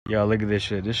Yo, look at this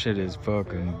shit. This shit is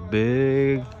fucking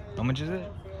big. How much is it?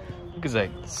 I think it's like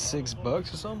 $6 or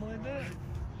something like that.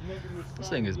 This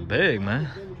thing is big, man.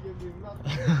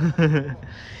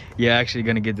 Yeah, actually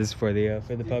gonna get this for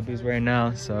the puppies right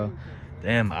now. So,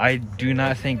 damn, I do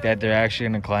not think that they're actually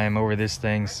gonna climb over this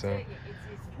thing. So,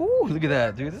 whoo, look at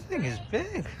that, dude. This thing is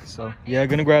big. So, yeah,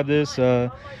 gonna grab this,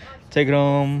 take it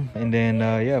home, and then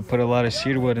yeah, put a lot of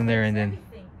cedar wood in there, and then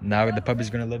now the puppy's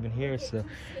gonna live in here. So,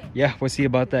 yeah, we'll see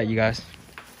about that, you guys.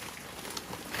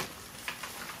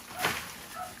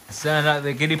 Setting up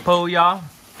the kiddie pool, y'all.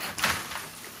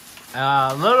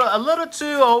 A little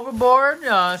too overboard.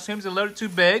 Seems a little too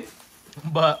big,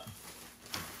 but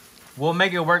we'll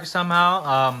make it work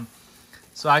somehow.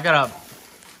 So I gotta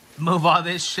move all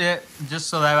this shit just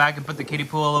so that I can put the kiddie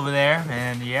pool over there.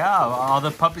 And yeah, all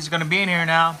the puppies are gonna be in here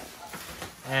now.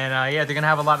 And yeah, they're gonna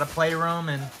have a lot of playroom.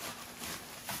 And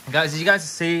guys, as you guys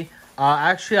see,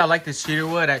 actually I like the cedar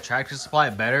wood at Tractor Supply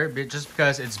better, just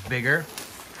because it's bigger.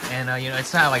 And you know,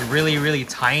 it's not like really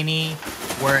tiny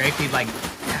where it could like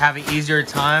have an easier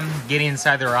time getting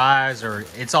inside their eyes, or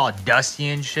it's all dusty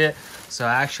and shit. So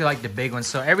I actually like the big ones.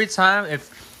 So every time,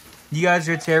 if you guys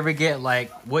are to ever get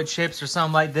like wood chips or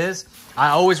something like this, I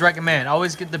always recommend,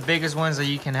 always get the biggest ones that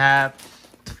you can have,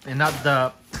 and not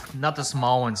the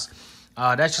small ones.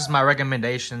 That's just my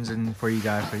recommendations and for you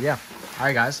guys. But yeah, all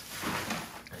right, guys,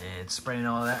 and spraying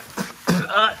all that.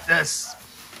 That's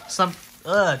some.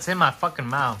 It's in my fucking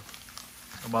mouth.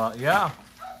 But yeah,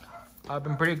 I've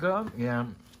been pretty good. Yeah,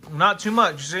 not too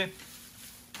much. You see,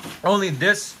 only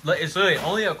this. It's literally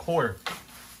only a quarter.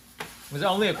 Was it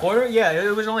only a quarter? Yeah,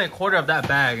 it was only a quarter of that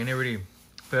bag, and it already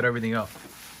filled everything up.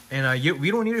 And we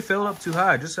don't need to fill it up too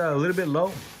high, just a little bit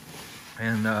low.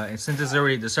 And since it's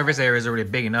already, the surface area is already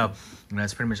big enough, and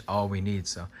that's pretty much all we need.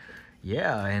 So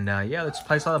yeah, and yeah, let's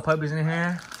place all the puppies in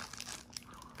here.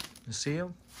 You see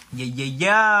them?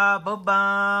 Yeah,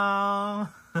 bye-bye.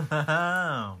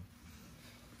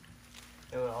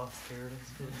 They were all scared.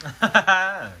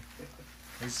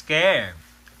 They're scared.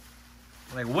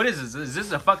 Like, what is this? Is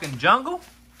this a fucking jungle?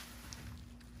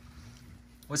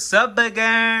 What's up, big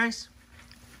guys?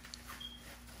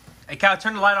 Hey, Cal,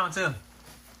 turn the light on, too.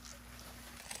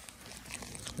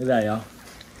 Look at that, y'all.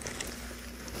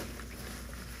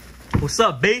 What's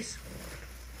up, beast?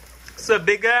 What's up,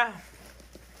 big guy?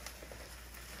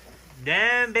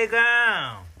 Damn, big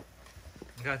girl.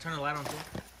 You gotta turn the light on too.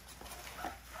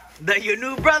 They're your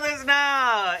new brothers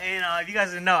now. And if you guys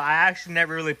didn't know, I actually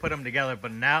never really put them together.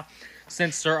 But now,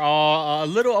 since they're all a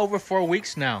little over 4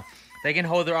 weeks now, they can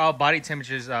hold their all body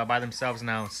temperatures by themselves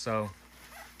now. So,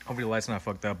 hopefully the light's not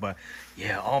fucked up. But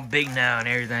yeah, all big now and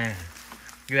everything.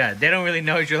 Look at that. They don't really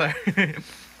know each other.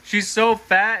 She's so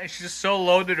fat and she's just so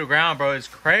low to the ground, bro. It's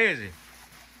crazy.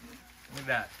 Look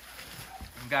at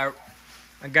that.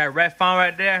 I got Red Fawn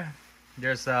right there.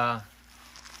 There's a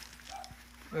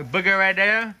Booger right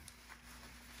there.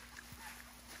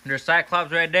 There's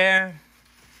Cyclops right there.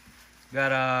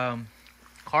 Got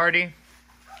Cardi,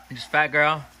 just fat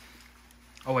girl.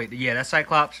 Oh wait, yeah, that's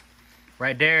Cyclops.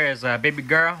 Right there is Baby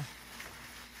Girl.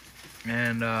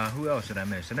 And who else did I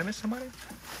miss? Did I miss somebody?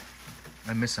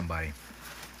 I missed somebody.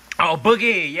 Oh,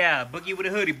 Boogie, yeah, Boogie with a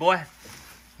hoodie, boy.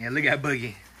 Yeah, look at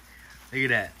Boogie. Look at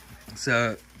that.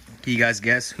 So, can you guys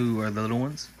guess who are the little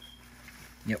ones?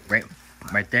 Yep,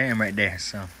 right there and right there.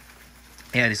 So,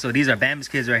 yeah, so these are Bambi's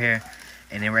kids right here.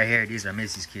 And then right here, these are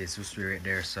Missy's kids. Those three right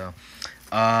there. So,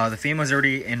 the female's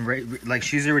already in, like,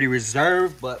 she's already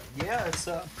reserved. But, yeah, it's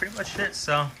pretty much it.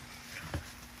 So,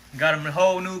 got them a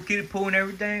whole new kiddie pool and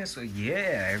everything. So,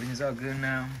 yeah, everything's all good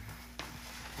now.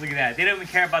 Look at that. They don't even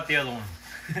care about the other one.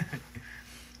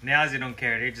 Now they don't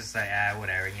care. They're just like,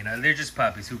 whatever, you know. They're just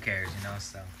puppies. Who cares, you know?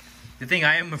 So, the thing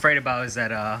I am afraid about is that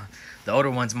the older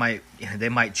ones might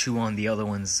chew on the other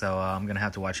ones. So I'm gonna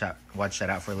have to watch that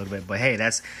out for a little bit. But hey,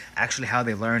 that's actually how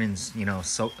they learn and, you know,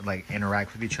 so like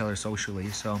interact with each other socially.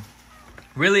 So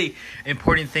really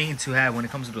important thing to have when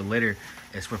it comes to the litter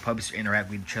is for puppies to interact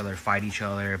with each other, fight each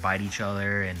other, bite each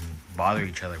other, and bother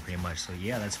each other pretty much. So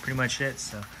yeah, that's pretty much it.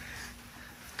 So.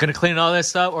 Gonna clean all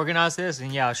this up, organize this,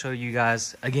 and yeah, I'll show you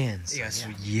guys again. So,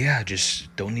 yeah,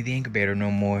 just don't need the incubator no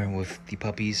more with the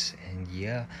puppies. And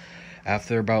yeah,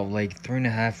 after about like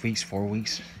 3.5 weeks, 4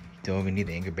 weeks, you don't even need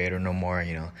the incubator no more.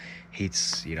 You know,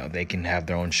 heats, you know, they can have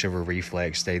their own shiver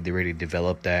reflex. They already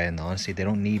developed that, and honestly, they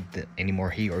don't need any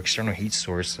more heat or external heat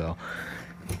source. So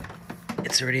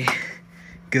it's already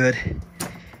good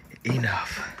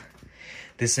enough.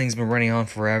 This thing's been running on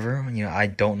forever. You know, I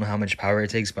don't know how much power it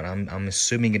takes, but I'm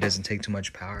assuming it doesn't take too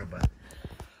much power. But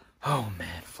oh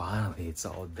man, finally it's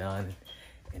all done.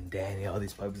 and Danny. All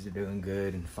these puppies are doing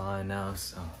good and fine now.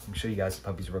 So I'm gonna show you guys the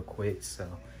puppies real quick. So,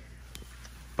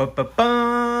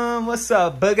 what's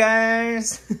up,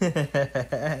 buggers?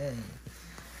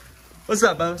 What's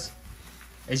up, boss?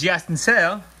 As you guys can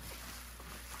tell,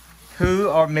 who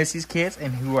are Missy's kids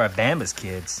and who are Bamba's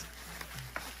kids?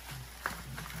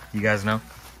 You guys know?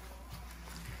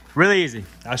 Really easy.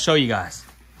 I'll show you guys.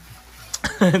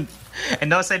 And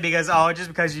don't say because, oh, just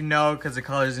because you know, because the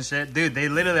colors and shit. Dude, they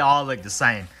literally all look the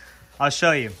same. I'll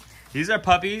show you. These are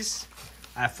puppies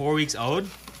at 4 weeks old.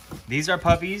 These are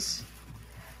puppies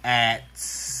at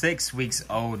 6 weeks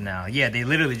old now. Yeah, they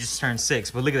literally just turned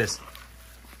 6. But look at this.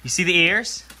 You see the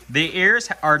ears? The ears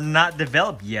are not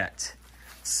developed yet.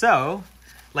 So,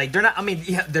 like, they're not, I mean,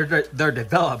 yeah, they're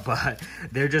developed, but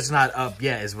they're just not up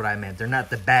yet is what I meant. They're not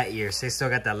the bat ears. They still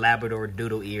got the Labrador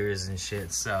doodle ears and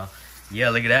shit. So, yeah,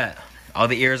 look at that. All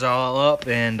the ears are all up,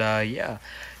 and yeah,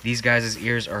 these guys'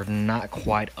 ears are not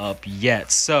quite up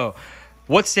yet. So,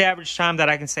 what's the average time that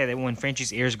I can say that when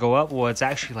Frenchie's ears go up? Well, it's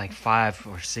actually like 5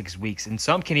 or 6 weeks, and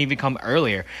some can even come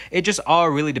earlier. It just all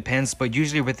really depends, but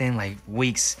usually within like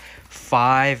weeks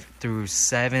 5 through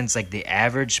 7 is like the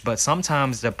average. But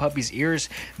sometimes the puppy's ears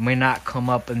may not come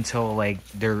up until like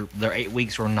they're 8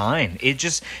 weeks or 9. It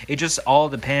just all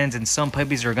depends. And some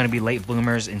puppies are gonna be late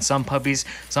bloomers, and some puppies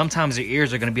sometimes their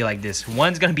ears are gonna be like this.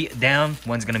 One's gonna be down,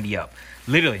 one's gonna be up.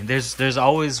 Literally, there's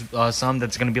always some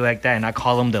that's gonna be like that, and I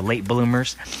call them the late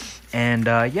bloomers. And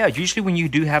yeah, usually when you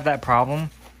do have that problem,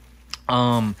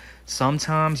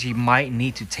 sometimes you might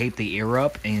need to tape the ear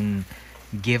up and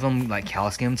give them like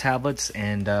calcium tablets.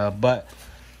 And but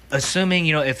assuming,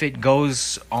 you know, if it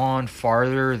goes on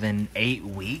farther than 8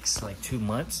 weeks, like 2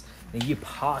 months, then you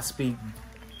possibly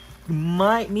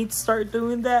might need to start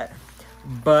doing that.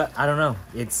 But I don't know.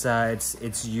 It's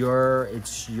your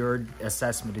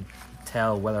assessment to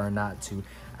tell whether or not to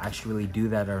actually really do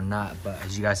that or not. But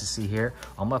as you guys can see here,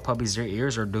 all my puppies, their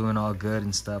ears are doing all good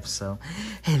and stuff. So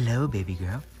hello, baby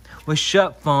girl. What's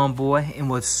up, fawn boy? And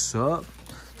what's up,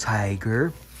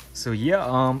 tiger? So yeah,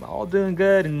 all doing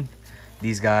good. And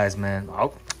these guys, man,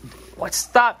 oh, what?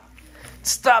 Stop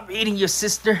eating your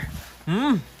sister.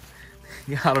 Yeah,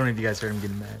 I don't know if you guys heard him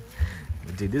getting mad.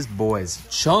 But dude, this boy is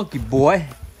chunky, boy.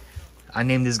 I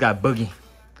named this guy Boogie.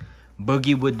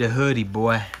 Boogie with the hoodie,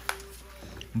 boy.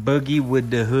 Boogie with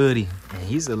the hoodie. And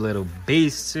he's a little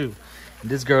beast too. And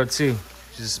this girl too.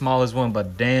 She's the smallest one,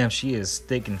 but damn, she is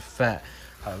thick and fat.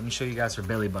 Let me show you guys her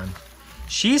belly button.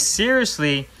 She's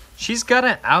got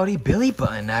an outie belly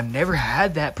button. I've never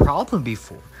had that problem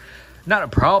before. Not a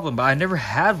problem, but I never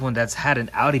had one that's had an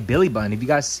outie belly button. If you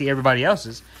guys see everybody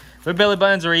else's, their belly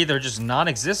buttons are either just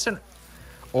non-existent,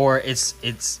 or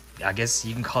it's I guess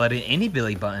you can call it any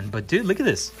belly button. But dude, look at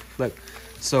this. Look,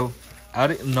 so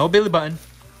no belly button.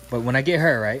 But when I get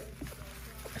her, right,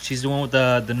 she's the one with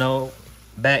the no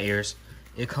bat ears.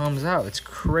 It comes out. It's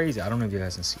crazy. I don't know if you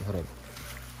guys can see. Hold up.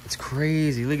 It's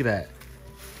crazy. Look at that.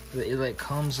 It like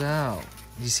comes out.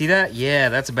 You see that? Yeah,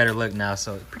 that's a better look now.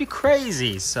 So pretty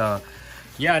crazy. So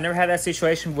yeah, I never had that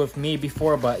situation with me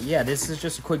before. But yeah, this is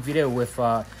just a quick video with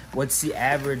what's the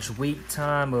average week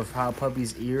time of how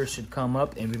puppies' ears should come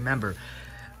up. And remember,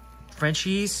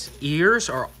 Frenchie's ears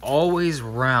are always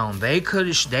round. They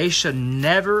should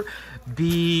never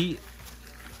be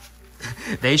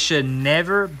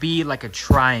like a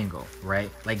triangle,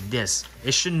 right? Like this.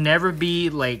 It should never be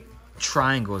like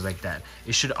triangles like that.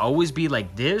 It should always be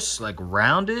like this, like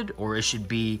rounded, or it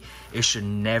should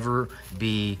never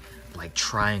be like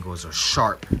triangles or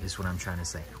sharp, is what I'm trying to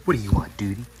say. What do you want,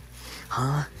 duty?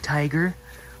 Huh, tiger?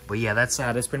 But yeah, that's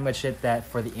pretty much it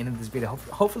for the end of this video.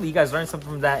 Hopefully you guys learned something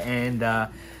from that. And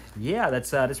yeah,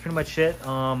 that's pretty much it.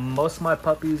 Most of my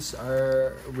puppies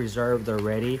are reserved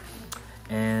already.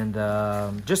 And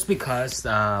just because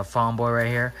Fawn Boy right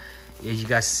here, as you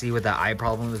guys see with the eye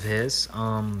problem of his,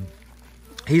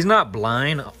 he's not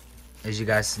blind, as you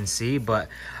guys can see, but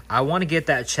I want to get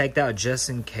that checked out just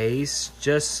in case,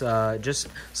 just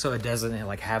so it doesn't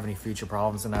like have any future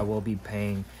problems. And I will be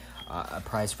paying a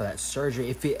price for that surgery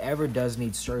if he ever does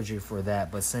need surgery for that.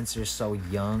 But since they're so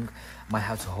young, I might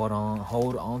have to hold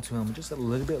on to him just a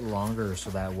little bit longer, so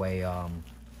that way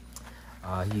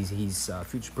he's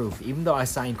future proof. Even though I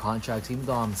signed contracts, even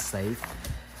though I'm safe,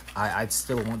 I'd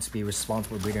still want to be a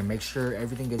responsible breeder and make sure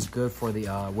everything is good for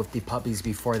the with the puppies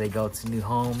before they go to new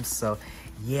homes. So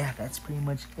yeah, that's pretty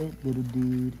much it, little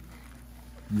dude.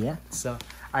 Yeah, so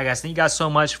alright guys, thank you guys so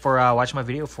much for watching my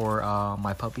video for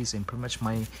my puppies and pretty much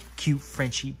my cute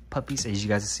Frenchie puppies. As you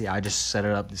guys can see, I just set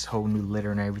it up, this whole new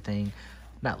litter and everything.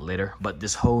 Not litter, but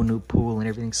this whole new pool and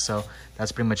everything. So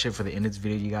that's pretty much it for the end of this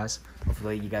video, you guys.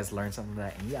 Hopefully you guys learned something from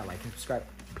that. And yeah, like and subscribe.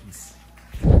 Peace.